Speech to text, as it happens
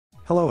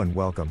Hello and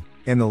welcome.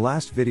 In the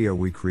last video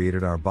we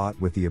created our bot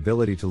with the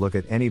ability to look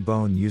at any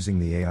bone using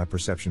the AI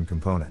perception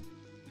component.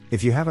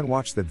 If you haven't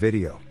watched that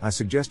video, I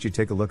suggest you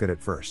take a look at it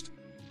first.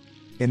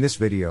 In this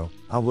video,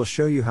 I will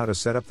show you how to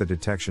set up the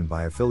detection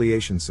by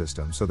affiliation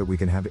system so that we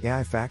can have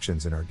AI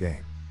factions in our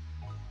game.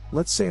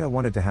 Let's say I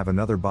wanted to have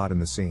another bot in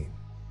the scene.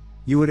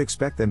 You would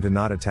expect them to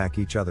not attack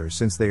each other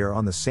since they are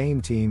on the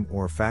same team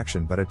or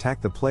faction, but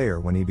attack the player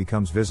when he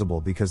becomes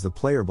visible because the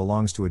player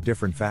belongs to a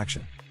different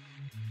faction.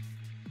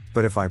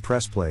 But if I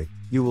press play,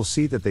 you will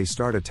see that they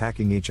start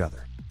attacking each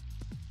other.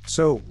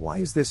 So, why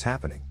is this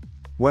happening?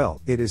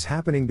 Well, it is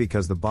happening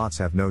because the bots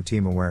have no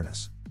team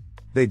awareness.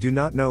 They do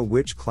not know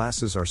which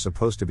classes are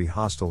supposed to be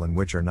hostile and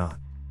which are not.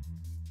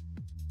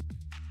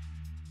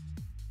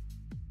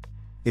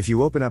 If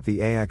you open up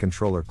the AI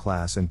controller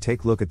class and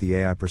take a look at the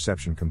AI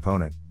perception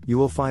component, you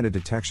will find a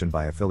detection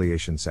by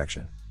affiliation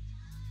section.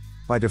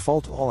 By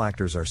default, all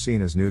actors are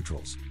seen as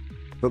neutrals.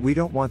 But we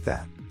don't want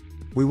that.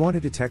 We want to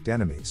detect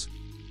enemies.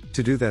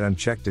 To do that,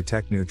 uncheck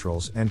Detect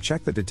Neutrals and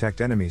check the Detect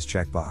Enemies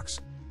checkbox.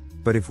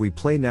 But if we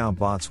play now,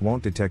 bots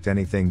won't detect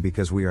anything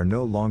because we are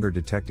no longer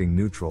detecting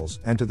neutrals,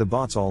 and to the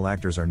bots all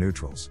actors are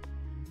neutrals.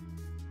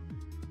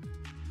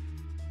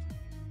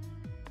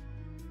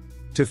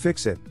 To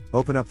fix it,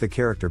 open up the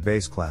character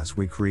base class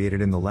we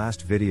created in the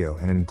last video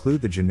and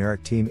include the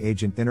generic team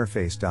agent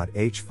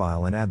interface.h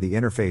file and add the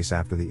interface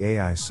after the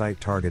AI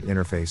site target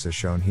interface as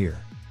shown here.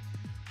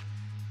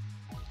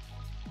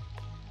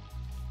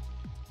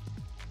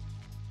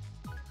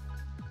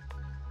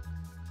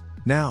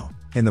 Now,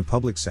 in the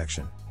public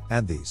section,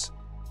 add these.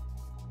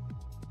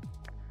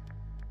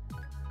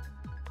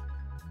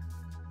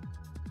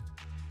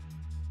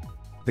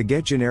 The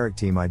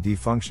getGenericTeamID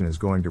function is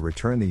going to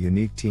return the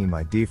unique team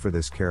ID for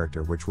this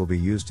character, which will be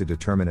used to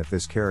determine if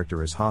this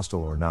character is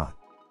hostile or not.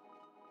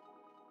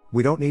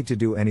 We don't need to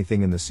do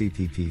anything in the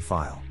CPP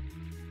file.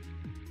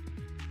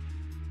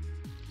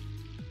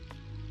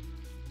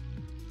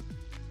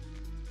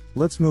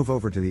 Let's move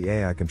over to the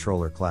AI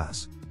controller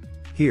class.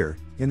 Here,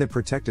 in the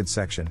protected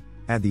section,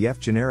 add the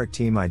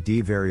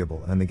fGenericTeamID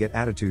variable and the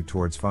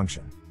getAttitudeTowards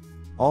function.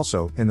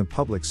 Also, in the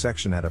public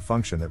section, add a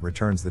function that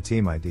returns the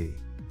team ID.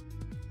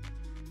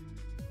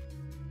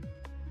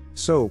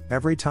 So,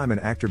 every time an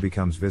actor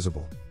becomes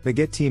visible, the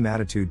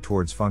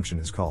getTeamAttitudeTowards function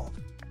is called.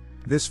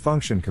 This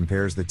function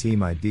compares the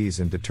team IDs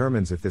and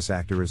determines if this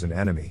actor is an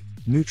enemy,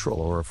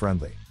 neutral, or a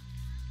friendly.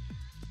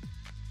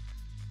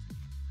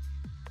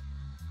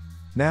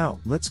 Now,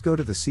 let's go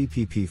to the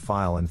CPP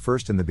file and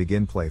first in the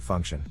beginPlay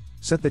function,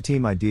 set the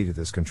team ID to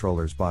this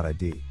controller's bot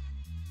ID.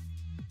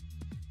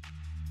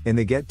 In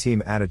the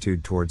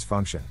getTeamAttitudeTowards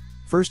function,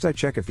 first I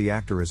check if the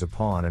actor is a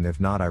pawn, and if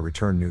not, I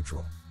return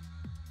neutral.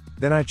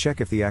 Then I check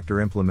if the actor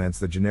implements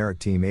the generic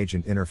team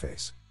agent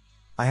interface.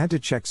 I had to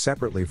check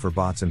separately for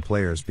bots and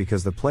players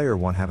because the player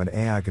won't have an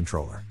AI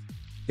controller.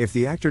 If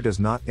the actor does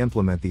not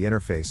implement the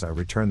interface, I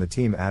return the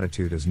team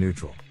attitude as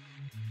neutral.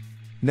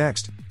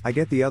 Next, I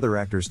get the other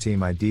actor's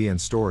team ID and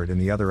store it in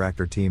the other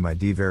actor team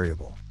ID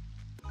variable.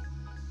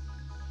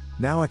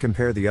 Now I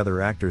compare the other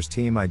actor's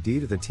team ID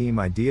to the team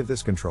ID of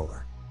this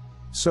controller.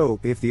 So,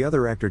 if the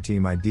other actor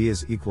team ID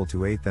is equal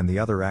to 8, then the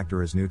other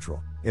actor is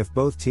neutral. If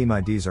both team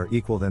IDs are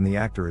equal, then the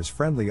actor is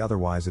friendly,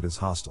 otherwise it is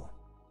hostile.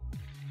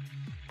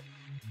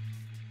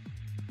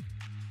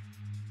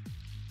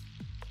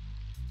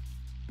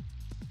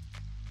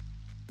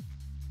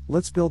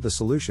 Let's build the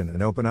solution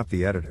and open up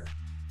the editor.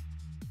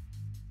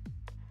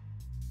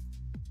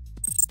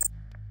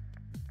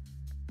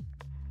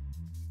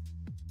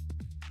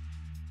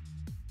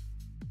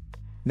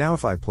 Now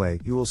if I play,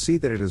 you will see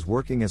that it is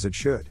working as it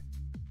should.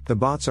 The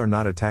bots are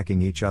not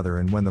attacking each other,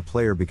 and when the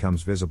player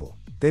becomes visible,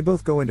 they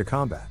both go into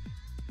combat.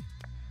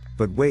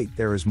 But wait,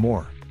 there is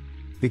more.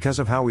 Because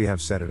of how we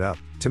have set it up,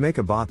 to make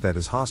a bot that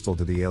is hostile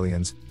to the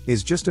aliens,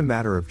 is just a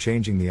matter of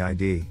changing the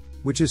ID,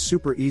 which is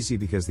super easy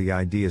because the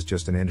ID is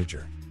just an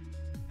integer.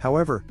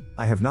 However,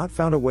 I have not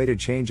found a way to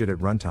change it at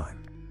runtime.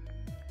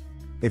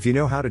 If you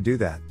know how to do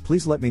that,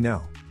 please let me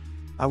know.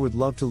 I would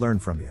love to learn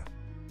from you.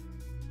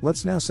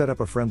 Let's now set up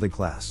a friendly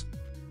class.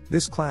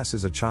 This class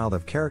is a child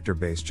of character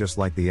base just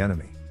like the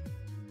enemy.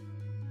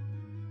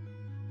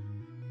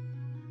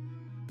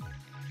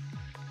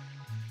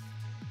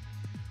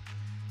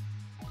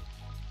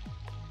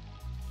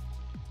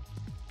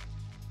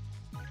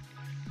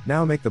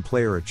 Now make the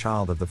player a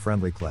child of the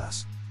friendly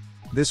class.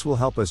 This will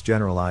help us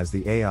generalize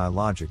the AI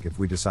logic if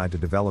we decide to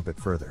develop it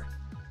further.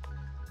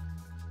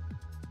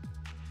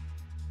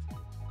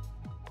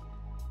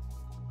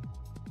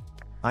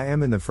 I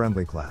am in the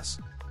friendly class.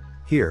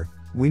 Here,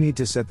 we need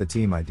to set the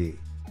team ID.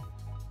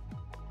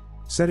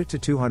 Set it to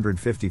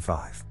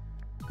 255.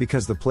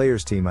 Because the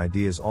player's team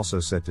ID is also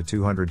set to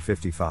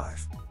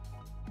 255.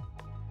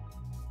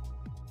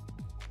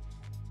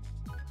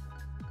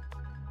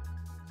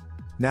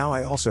 Now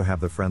I also have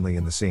the friendly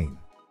in the scene.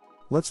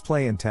 Let's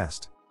play and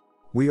test.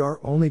 We are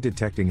only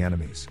detecting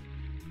enemies.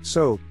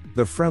 So,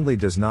 the friendly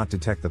does not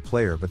detect the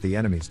player but the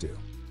enemies do.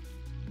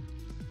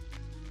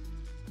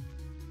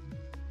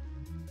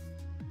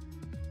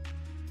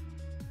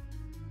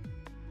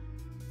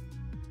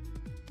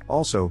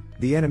 Also,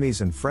 the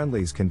enemies and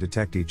friendlies can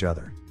detect each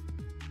other.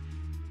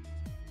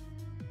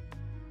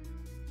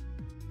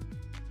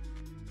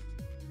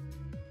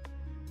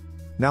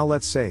 Now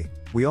let's say,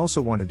 we also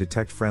want to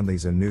detect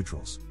friendlies and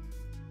neutrals.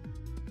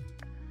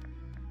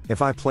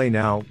 If I play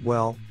now,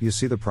 well, you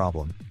see the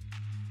problem.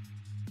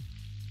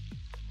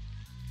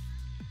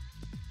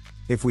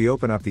 If we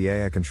open up the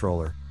AI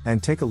controller,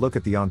 and take a look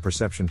at the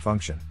onPerception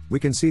function, we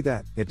can see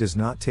that it does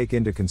not take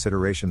into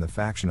consideration the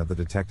faction of the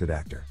detected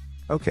actor.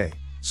 Okay,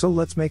 so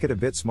let's make it a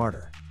bit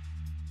smarter.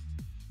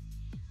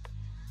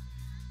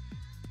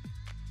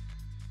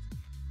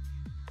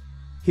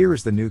 Here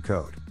is the new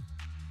code.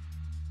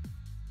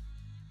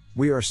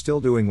 We are still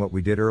doing what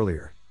we did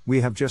earlier,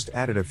 we have just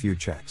added a few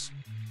checks.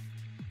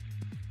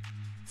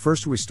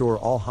 First we store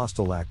all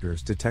hostile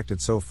actors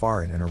detected so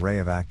far in an array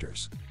of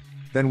actors.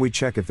 Then we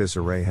check if this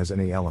array has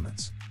any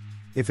elements.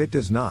 If it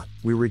does not,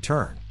 we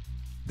return.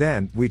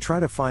 Then, we try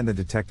to find the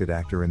detected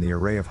actor in the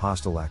array of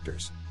hostile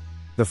actors.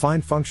 The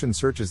find function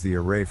searches the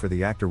array for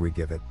the actor we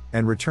give it,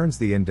 and returns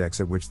the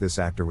index at which this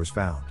actor was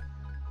found.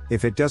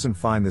 If it doesn't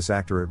find this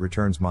actor, it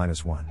returns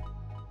 -1.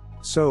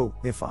 So,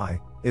 if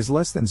I is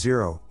less than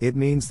 0, it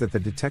means that the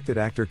detected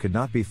actor could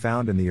not be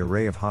found in the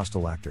array of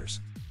hostile actors.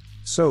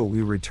 So,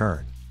 we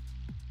return.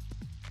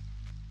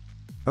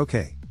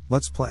 Okay,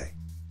 let's play.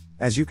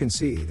 As you can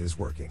see, it is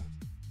working.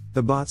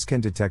 The bots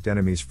can detect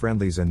enemies,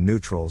 friendlies and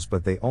neutrals,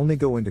 but they only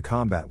go into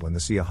combat when they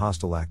see a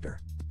hostile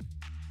actor.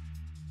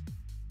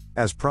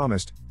 As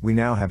promised, we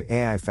now have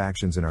AI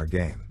factions in our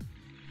game.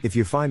 If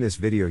you find this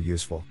video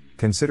useful,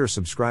 consider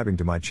subscribing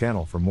to my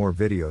channel for more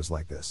videos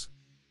like this.